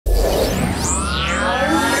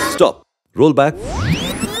Roll back.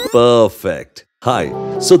 Perfect. Hi.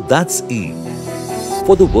 So that's E.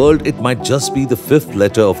 For the world, it might just be the fifth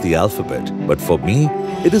letter of the alphabet. But for me,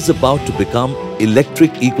 it is about to become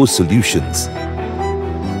electric eco-solutions.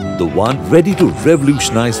 The one ready to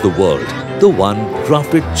revolutionize the world. The one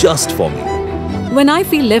crafted just for me. When I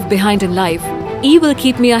feel left behind in life, E will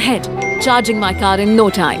keep me ahead, charging my car in no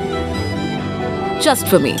time. Just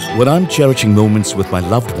for me. When I'm cherishing moments with my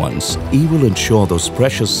loved ones, E will ensure those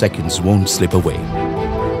precious seconds won't slip away.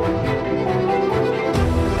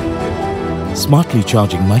 Smartly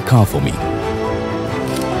charging my car for me.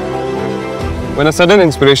 When a sudden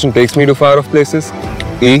inspiration takes me to far-off places,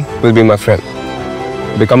 E will be my friend,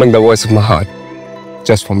 becoming the voice of my heart,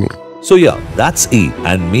 just for me. So yeah, that's E.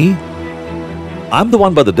 And me? I'm the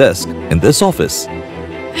one by the desk in this office.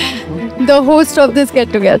 The host of this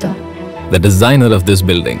get-together. The designer of this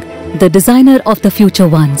building. The designer of the future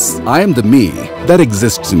ones. I am the me that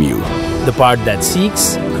exists in you. The part that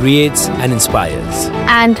seeks, creates and inspires.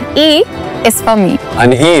 And E is for me.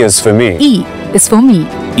 And E is for me. E is for me.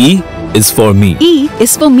 E is for me. E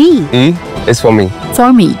is for me. E is for me.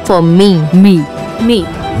 For me. For me. Me. Me.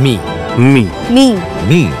 Me. Me.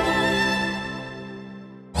 Me.